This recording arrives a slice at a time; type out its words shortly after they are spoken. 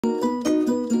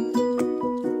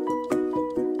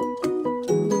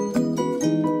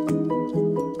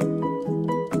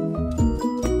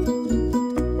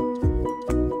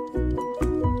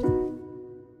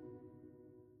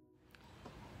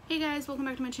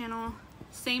to my channel.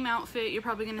 Same outfit. You're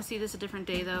probably gonna see this a different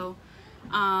day though.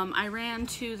 I ran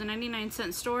to the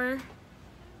 99-cent store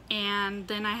and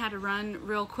then I had to run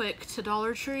real quick to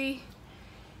Dollar Tree.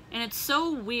 And it's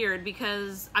so weird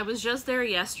because I was just there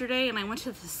yesterday and I went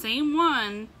to the same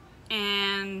one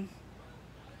and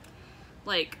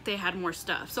like they had more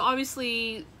stuff. So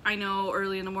obviously I know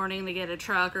early in the morning they get a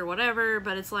truck or whatever,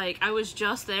 but it's like I was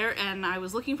just there and I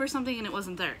was looking for something and it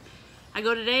wasn't there. I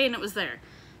go today and it was there.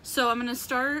 So I'm gonna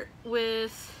start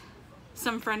with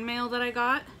some friend mail that I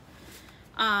got.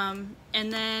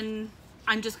 And then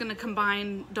I'm just gonna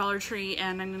combine Dollar Tree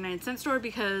and 99-cent store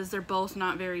because they're both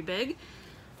not very big.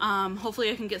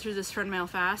 Hopefully I can get through this friend mail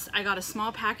fast. I got a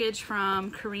small package from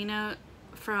Karina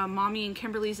from Mommy and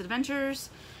Kimberly's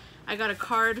Adventures. I got a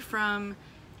card from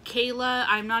Kayla.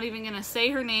 I'm not even gonna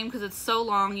say her name because it's so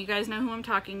long. You guys know who I'm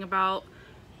talking about.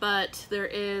 But there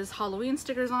is Halloween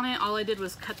stickers on it. All I did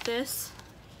was cut this.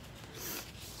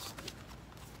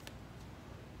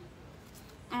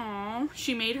 Aww,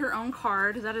 she made her own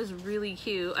card. That is really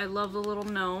cute. I love the little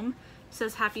gnome. It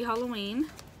says Happy Halloween.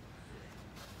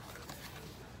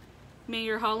 May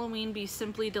your Halloween be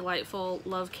simply delightful.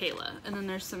 Love, Kayla. And then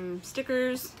there's some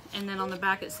stickers, and then on the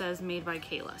back it says made by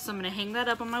Kayla. So I'm gonna hang that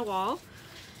up on my wall.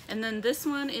 And then this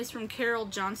one is from Carol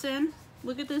Johnson.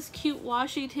 Look at this cute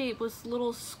washi tape with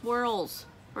little squirrels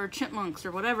or chipmunks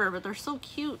or whatever, but they're so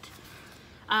cute.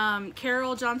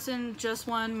 Carol Johnson just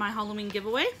won my Halloween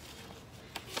giveaway.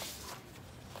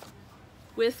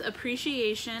 With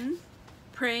appreciation,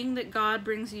 praying that God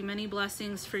brings you many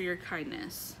blessings for your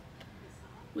kindness.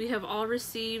 We have all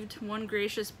received one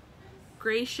gracious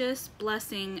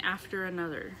blessing after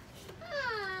another.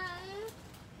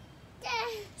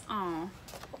 Aww.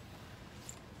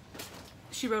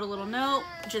 She wrote a little note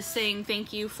just saying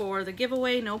thank you for the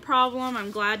giveaway. No problem.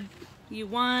 I'm glad you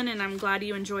won and I'm glad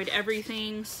you enjoyed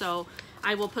everything. So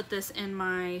I will put this in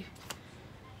my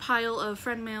pile of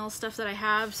friend mail stuff that I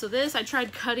have. So this I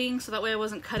tried cutting so that way I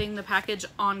wasn't cutting the package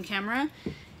on camera.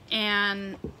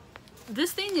 And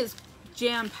this thing is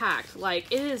jam-packed,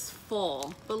 like it is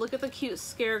full. But look at the cute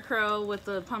scarecrow with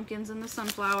the pumpkins and the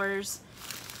sunflowers.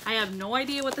 I have no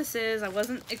idea what this is. I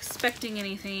wasn't expecting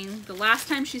anything. The last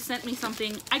time she sent me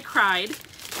something, I cried.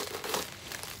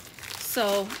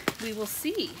 So we will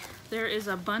see. There is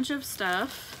a bunch of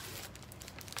stuff.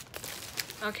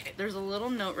 Okay, there's a little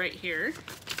note right here.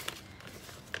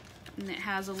 And it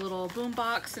has a little boom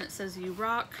box and it says you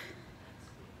rock.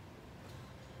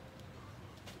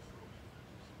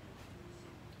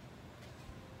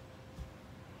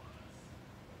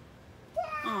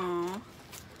 Aww.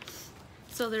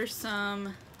 So there's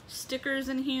some stickers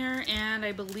in here and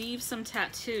I believe some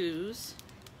tattoos.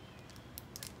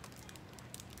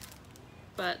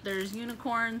 But there's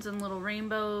unicorns and little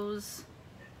rainbows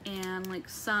and like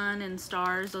sun and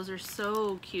stars. Those are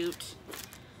so cute.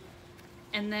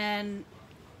 And then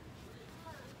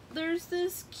there's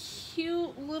this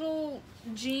cute little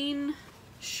jean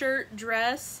shirt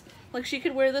dress. Like she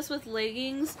could wear this with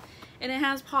leggings and it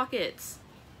has pockets.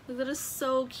 Like that is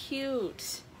so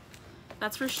cute.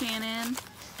 That's for Shannon.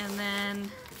 And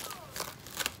then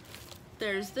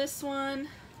there's this one.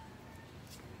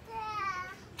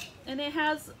 And it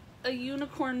has a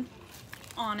unicorn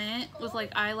on it with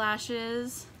like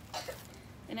eyelashes.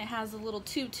 And it has a little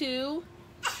tutu.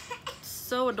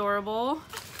 So adorable.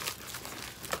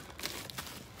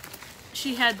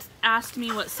 She had asked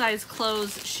me what size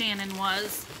clothes Shannon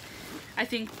was. I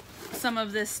think some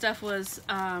of this stuff was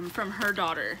from her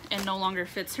daughter and no longer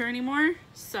fits her anymore.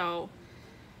 So,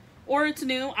 or it's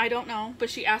new, I don't know. But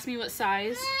she asked me what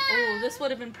size. Oh, this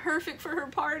would have been perfect for her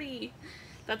party.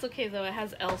 That's okay though, it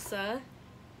has Elsa.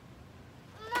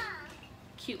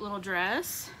 Cute little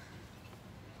dress.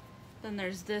 Then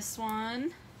there's this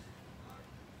one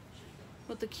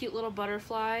with the cute little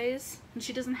butterflies. And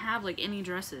she doesn't have like any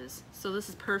dresses. So this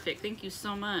is perfect, thank you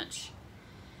so much.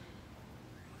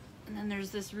 And then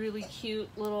there's this really cute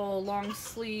little long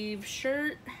sleeve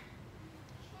shirt.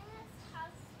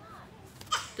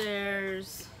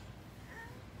 There's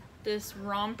this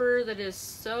romper that is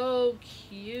so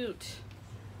cute.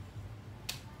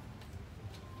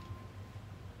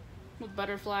 With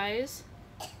butterflies.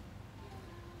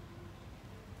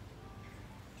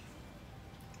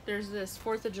 There's this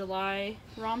 4th of July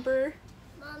romper.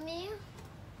 Mommy?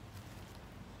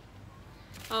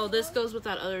 Oh, this goes with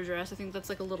that other dress. I think that's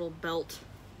like a little belt.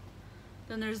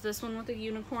 Then there's this one with a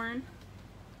unicorn.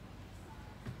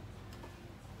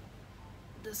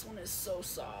 This one is so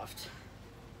soft.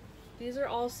 These are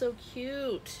all so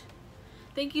cute.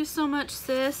 Thank you so much,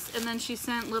 sis. And then she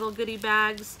sent little goodie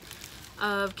bags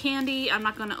of candy. I'm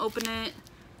not going to open it.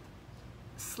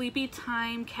 Sleepy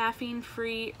Time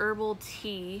caffeine-free herbal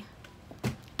tea.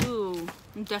 Ooh,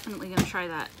 I'm definitely gonna try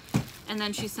that. And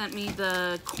then she sent me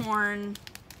the corn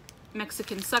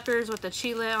Mexican suckers with the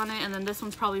chile on it, and then this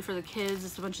one's probably for the kids.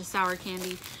 It's a bunch of sour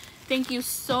candy. Thank you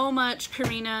so much,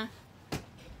 Karina.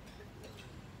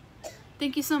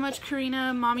 Thank you so much,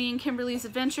 Karina. Mommy and Kimberly's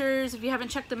Adventures. If you haven't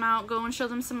checked them out, go and show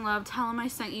them some love. Tell them I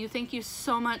sent you. Thank you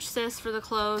so much, sis, for the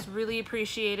clothes. Really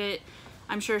appreciate it.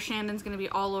 I'm sure Shannon's gonna be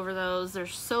all over those. They're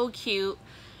so cute.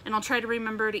 And I'll try to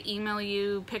remember to email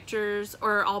you pictures,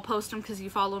 or I'll post them because you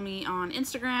follow me on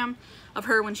Instagram, of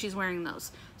her when she's wearing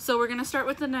those. So we're gonna start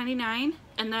with the 99,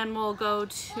 and then we'll go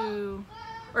to,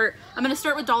 or I'm gonna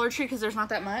start with Dollar Tree because there's not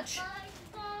that much.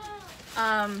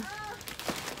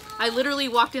 I literally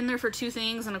walked in there for 2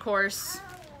 things, and of course,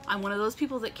 I'm one of those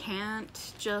people that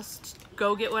can't just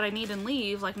go get what I need and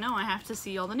leave. Like, no, I have to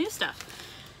see all the new stuff.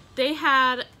 They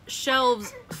had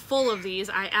shelves full of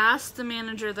these. I asked the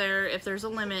manager there if there's a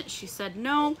limit. She said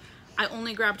no. I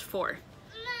only grabbed 4.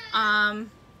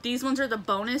 These ones are the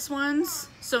bonus ones.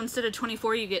 So instead of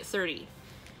 24, you get 30.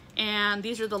 And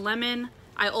these are the lemon.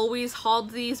 I always hauled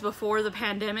these before the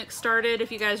pandemic started,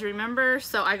 if you guys remember.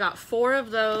 So I got 4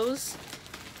 of those.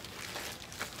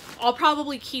 I'll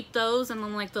probably keep those, and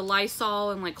then like the Lysol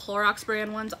and like Clorox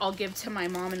brand ones I'll give to my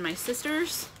mom and my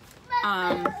sisters.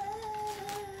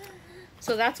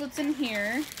 So that's what's in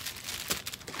here.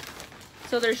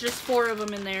 So there's just 4 of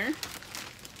them in there.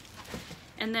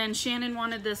 And then Shannon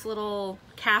wanted this little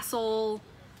castle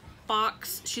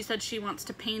box. She said she wants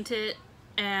to paint it,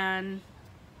 and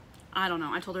I don't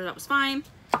know. I told her that was fine.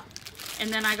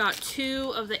 And then I got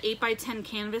 2 of the 8x10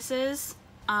 canvases.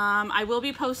 I will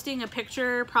be posting a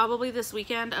picture probably this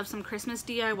weekend of some Christmas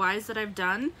DIYs that I've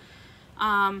done.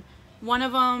 One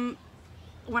of them,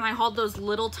 when I hauled those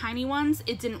little tiny ones,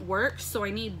 it didn't work, so I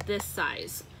need this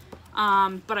size.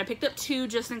 But I picked up 2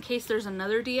 just in case there's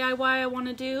another DIY I want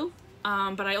to do.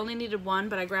 But I only needed 1,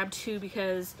 but I grabbed 2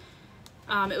 because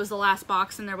it was the last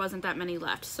box and there wasn't that many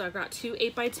left. So I got 2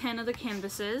 8x10 of the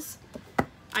canvases.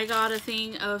 I got a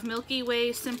thing of Milky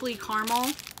Way Simply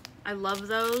Caramel. I love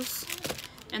those.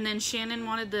 And then Shannon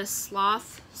wanted this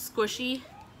sloth squishy.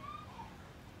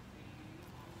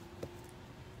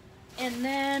 And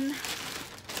then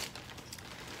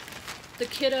the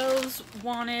kiddos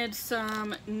wanted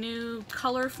some new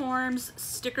Color Forms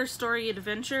Sticker Story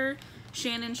Adventure.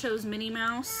 Shannon chose Minnie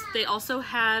Mouse. They also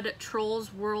had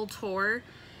Trolls World Tour.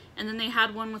 And then they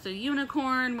had one with a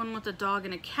unicorn, one with a dog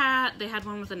and a cat. They had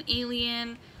one with an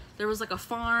alien. There was like a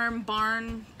farm,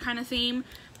 barn kind of theme.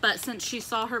 But since she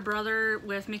saw her brother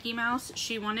with Mickey Mouse,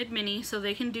 she wanted Minnie, so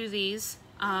they can do these.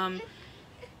 And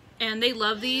they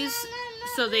love these,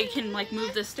 so they can like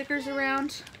move the stickers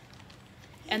around.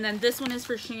 And then this one is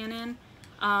for Shannon.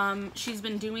 She's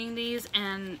been doing these,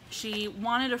 and she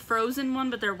wanted a Frozen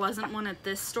one, but there wasn't one at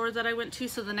this store that I went to.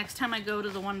 So the next time I go to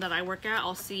the one that I work at,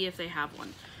 I'll see if they have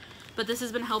one. But this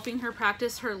has been helping her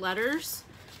practice her letters.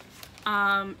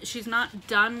 She's not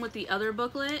done with the other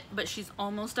booklet, but she's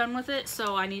almost done with it,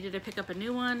 so I needed to pick up a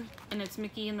new one, and it's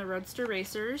Mickey and the Roadster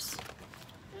Racers.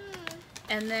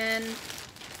 And then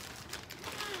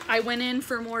I went in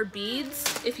for more beads.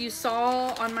 If you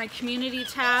saw on my community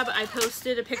tab, I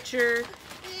posted a picture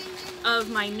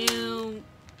of my new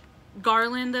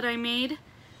garland that I made.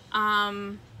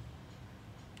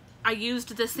 I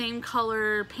used the same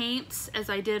color paints as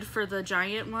I did for the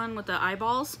giant one with the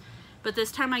eyeballs. But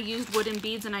this time I used wooden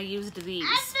beads, and I used these.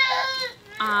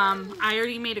 I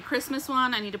already made a Christmas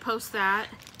one. I need to post that.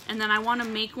 And then I want to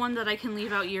make one that I can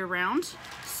leave out year round.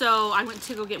 So I went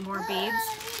to go get more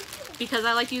beads because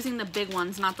I like using the big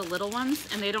ones, not the little ones.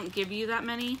 And they don't give you that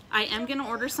many. I am going to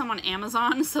order some on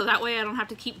Amazon, so that way I don't have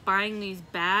to keep buying these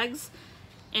bags.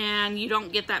 And you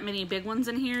don't get that many big ones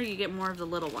in here. You get more of the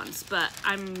little ones. But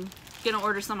I'm going to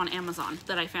order some on Amazon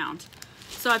that I found.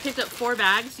 So I picked up 4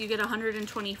 bags. You get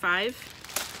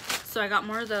 125. So I got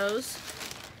more of those.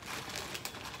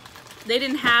 They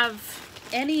didn't have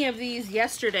any of these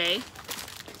yesterday.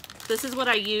 This is what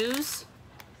I use.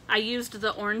 I used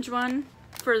the orange one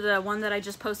for the one that I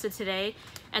just posted today.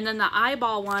 And then the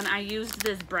eyeball one, I used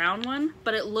this brown one,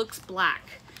 but it looks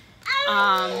black.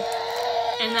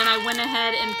 And then I went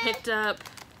ahead and picked up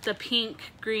the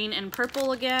pink, green, and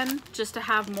purple again, just to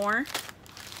have more.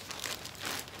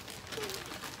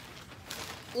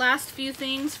 Last few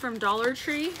things from Dollar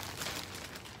Tree.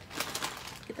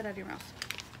 Get that out of your mouth.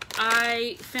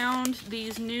 I found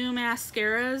these new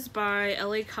mascaras by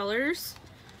LA Colors.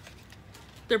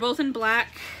 They're both in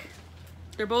black.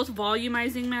 They're both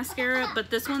volumizing mascara, but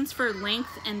this one's for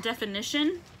length and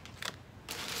definition.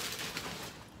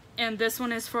 and this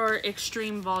one is for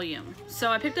extreme volume. So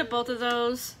I picked up both of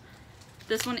those.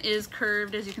 This one is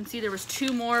curved. As you can see, there was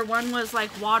two more. One was like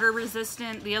water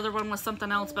resistant. The other one was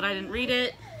something else, but I didn't read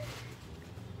it.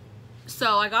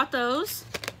 So I got those.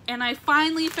 And I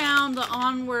finally found the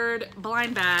Onward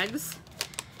blind bags.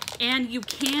 And you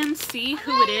can see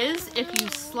who it is if you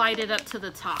slide it up to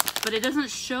the top. But it doesn't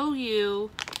show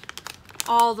you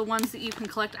all the ones that you can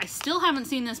collect. I still haven't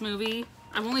seen this movie.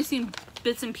 I've only seen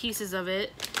bits and pieces of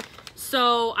it.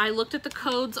 So I looked at the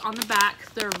codes on the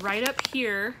back. They're right up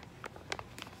here.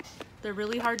 They're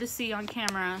really hard to see on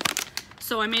camera.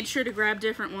 So I made sure to grab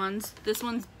different ones. This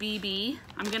one's BB.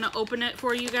 I'm gonna open it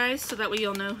for you guys so that way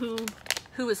you'll know who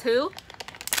is who.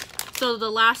 So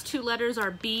the last two letters are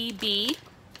BB.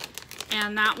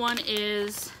 And that one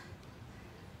is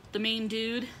the main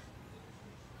dude.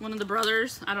 One of the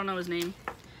brothers. I don't know his name.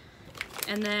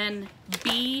 And then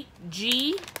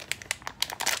BG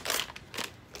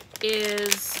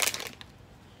is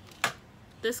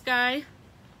this guy.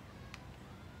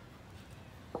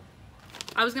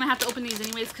 I was gonna have to open these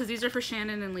anyways because these are for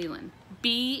Shannon and Leland.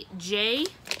 BJ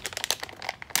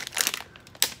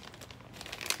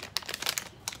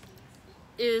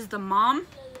is the mom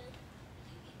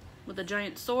with a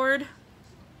giant sword.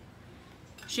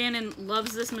 Shannon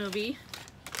loves this movie.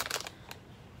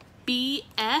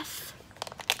 BF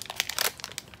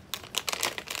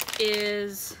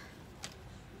is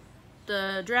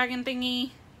the dragon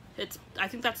thingy. I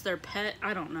think that's their pet.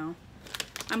 I don't know.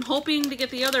 I'm hoping to get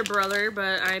the other brother,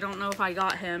 but I don't know if I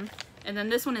got him. And then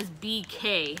this one is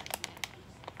BK.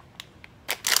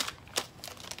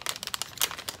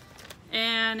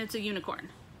 And it's a unicorn.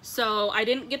 So I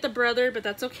didn't get the brother, but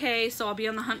that's okay. So I'll be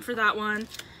on the hunt for that one.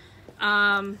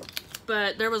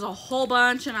 But there was a whole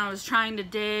bunch and I was trying to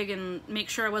dig and make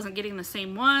sure I wasn't getting the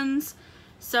same ones.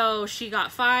 So she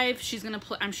got 5. She's gonna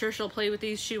play. I'm sure she'll play with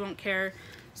these. She won't care.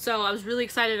 So I was really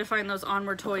excited to find those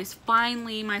Onward toys.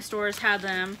 Finally, my stores had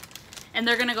them. And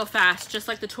they're gonna go fast, just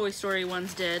like the Toy Story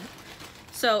ones did.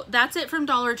 So that's it from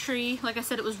Dollar Tree. Like I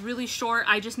said, it was really short.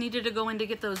 I just needed to go in to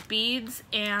get those beads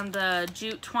and the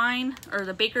jute twine, or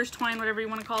the baker's twine, whatever you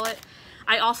want to call it.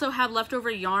 I also have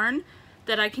leftover yarn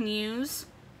that I can use.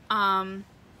 But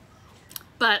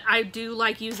I do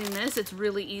like using this. It's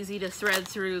really easy to thread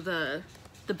through the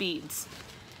beads.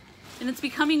 And it's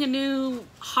becoming a new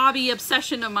hobby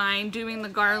obsession of mine, doing the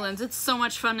garlands. It's so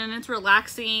much fun and it's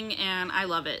relaxing and I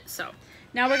love it. So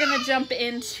now we're gonna jump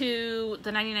into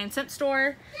the 99-cent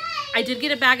store. I did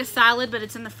get a bag of salad, but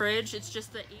it's in the fridge. It's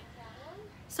just the...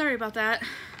 Sorry about that.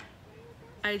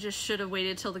 I just should have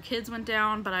waited till the kids went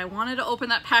down, but I wanted to open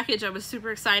that package. I was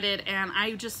super excited and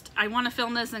I want to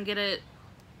film this and get it,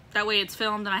 that way it's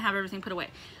filmed and I have everything put away.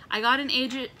 I got an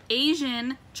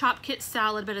Asian Chop Kit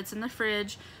salad, but it's in the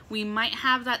fridge. We might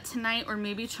have that tonight or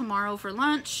maybe tomorrow for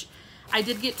lunch. I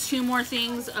did get 2 more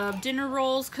things of dinner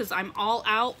rolls because I'm all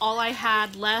out. All I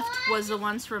had left was the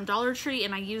ones from Dollar Tree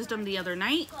and I used them the other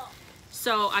night.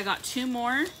 So I got 2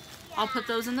 more. I'll put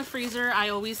those in the freezer. I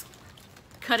always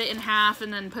cut it in half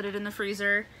and then put it in the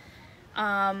freezer.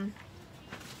 I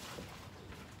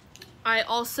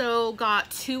also got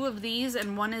 2 of these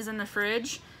and 1 is in the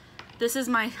fridge. This is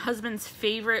my husband's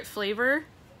favorite flavor.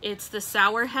 It's the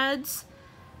Sour Heads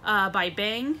by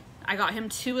Bang. I got him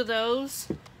 2 of those.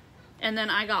 And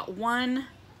then I got 1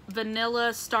 vanilla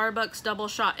Starbucks double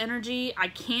shot energy. I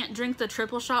can't drink the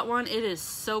triple shot one. It is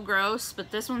so gross, but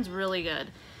this one's really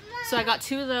good. So I got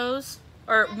 2 of those,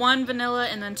 or 1 vanilla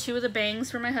and then 2 of the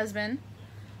Bangs for my husband.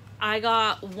 I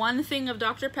got 1 thing of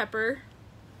Dr. Pepper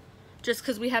just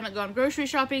because we haven't gone grocery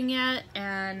shopping yet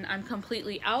and I'm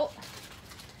completely out.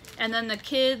 And then the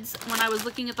kids, when I was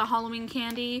looking at the Halloween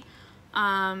candy,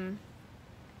 Shannon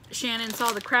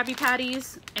saw the Krabby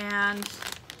Patties and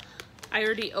I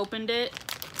already opened it.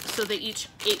 So they each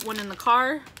ate 1 in the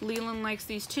car. Leland likes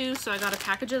these too, so I got a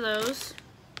package of those.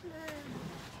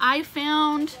 I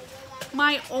found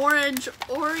my orange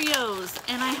Oreos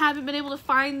and I haven't been able to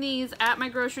find these at my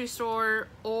grocery store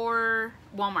or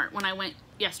Walmart when I went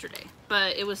yesterday.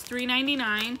 But it was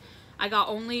 $3.99. I got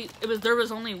there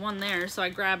was only 1 there, so I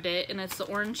grabbed it, and it's the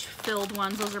orange filled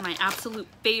ones. Those are my absolute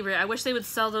favorite. I wish they would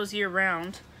sell those year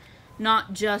round,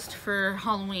 not just for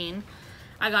Halloween.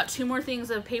 I got 2 more things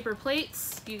of paper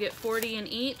plates. You get 40 in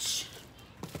each.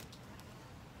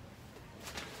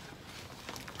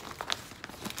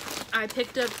 I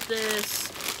picked up this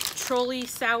Trolli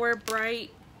Sour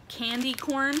Bright candy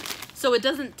corn. So it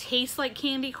doesn't taste like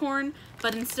candy corn,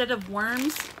 but instead of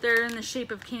worms, they're in the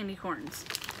shape of candy corns.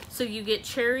 So you get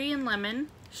cherry and lemon,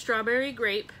 strawberry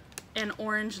grape, and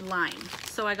orange lime.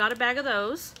 So I got a bag of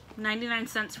those, 99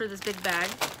 cents for this big bag.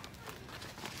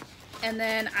 And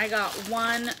then I got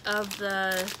one of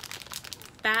the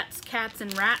bats, cats,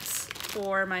 and rats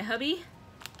for my hubby.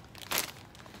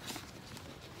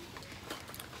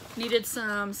 Needed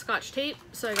some Scotch tape,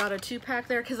 so I got a 2-pack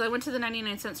there because I went to the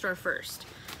 99-cent store first.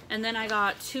 And then I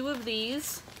got 2 of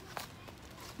these.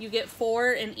 You get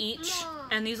 4 in each,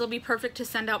 and these will be perfect to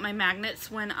send out my magnets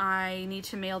when I need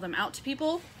to mail them out to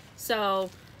people. So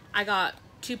I got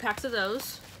 2 packs of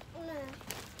those.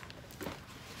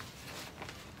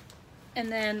 And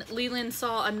then Leland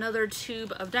saw another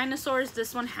tube of dinosaurs.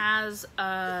 This one has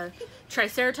a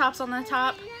Triceratops on the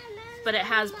top, but it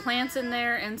has plants in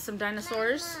there and some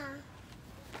dinosaurs.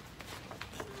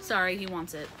 Sorry, he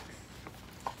wants it.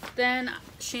 Then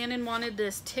Shannon wanted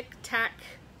this Tic Tac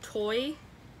toy.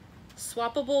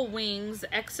 Swappable wings,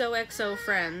 XOXO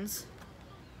friends.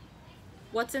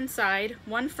 What's inside?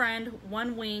 1 friend,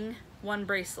 1 wing, 1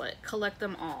 bracelet. Collect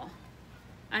them all.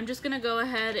 I'm just gonna go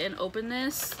ahead and open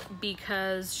this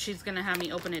because she's gonna have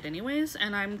me open it anyways,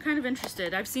 and I'm kind of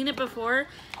interested. I've seen it before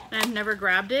and I've never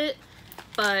grabbed it,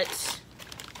 but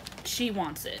she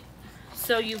wants it.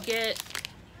 So you get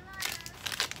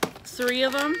 3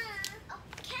 of them.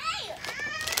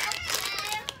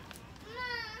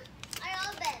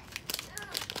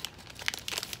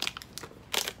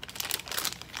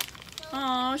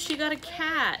 Oh, she got a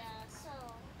cat.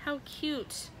 How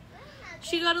cute.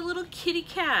 She got a little kitty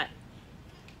cat.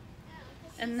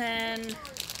 And then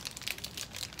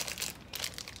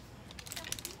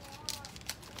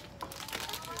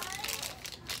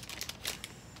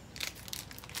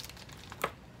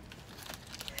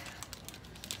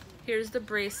here's the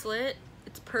bracelet.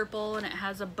 It's purple and it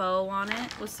has a bow on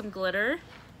it with some glitter.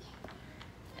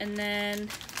 And then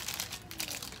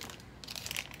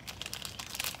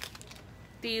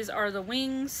these are the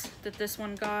wings that this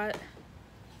one got.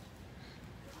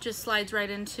 Just slides right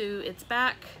into its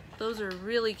back. Those are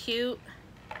really cute.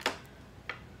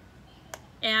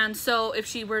 And so if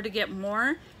she were to get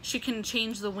more, she can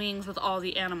change the wings with all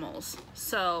the animals.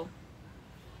 So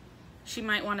she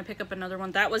might want to pick up another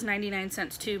one. That was 99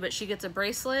 cents too, but she gets a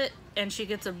bracelet and she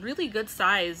gets a really good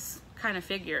size kind of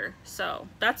figure. So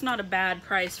that's not a bad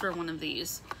price for one of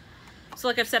these. So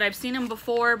like I've said, I've seen them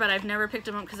before, but I've never picked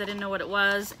them up because I didn't know what it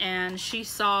was. And she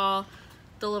saw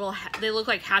the little, they look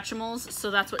like Hatchimals,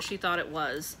 so that's what she thought it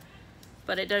was.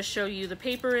 But it does show you the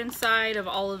paper inside of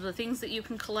all of the things that you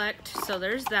can collect. So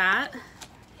there's that.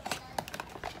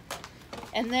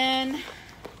 And then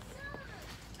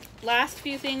last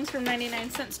few things from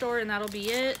 99-cent store, and that'll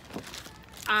be it.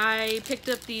 I picked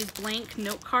up these blank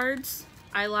note cards.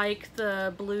 I like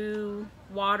the blue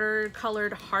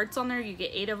watercolored hearts on there. You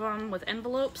get 8 of them with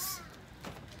envelopes.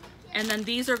 And then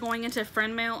these are going into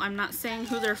friend mail. I'm not saying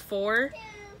who they're for,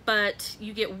 but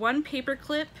you get 1 paper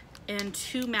clip and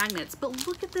 2 magnets. But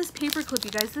look at this paper clip,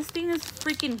 you guys. This thing is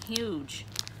freaking huge.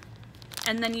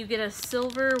 And then you get a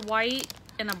silver, white,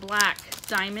 and a black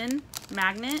diamond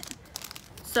magnet.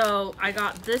 So I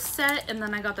got this set and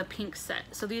then I got the pink set.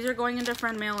 So these are going into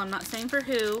friend mail. I'm not saying for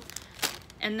who.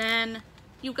 And then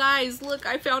you guys, look,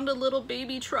 I found a little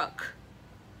baby truck.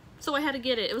 So I had to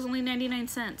get it. It was only 99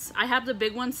 cents. I have the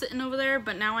big one sitting over there,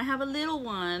 but now I have a little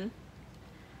one.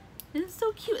 It's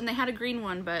so cute. And they had a green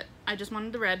one, but I just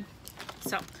wanted the red.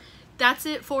 So that's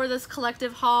it for this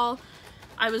collective haul.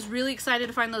 I was really excited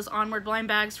to find those Onward blind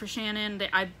bags for Shannon.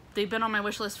 They've been on my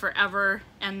wish list forever.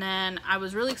 And then I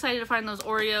was really excited to find those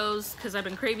Oreos because I've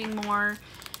been craving more.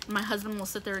 My husband will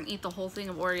sit there and eat the whole thing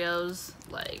of Oreos.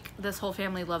 Like, this whole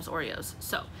family loves Oreos.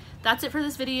 So that's it for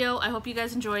this video. I hope you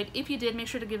guys enjoyed. If you did, make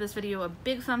sure to give this video a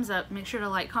big thumbs up. Make sure to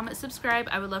like, comment, subscribe.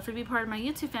 I would love to be part of my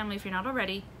YouTube family if you're not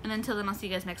already. And until then, I'll see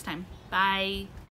you guys next time. Bye.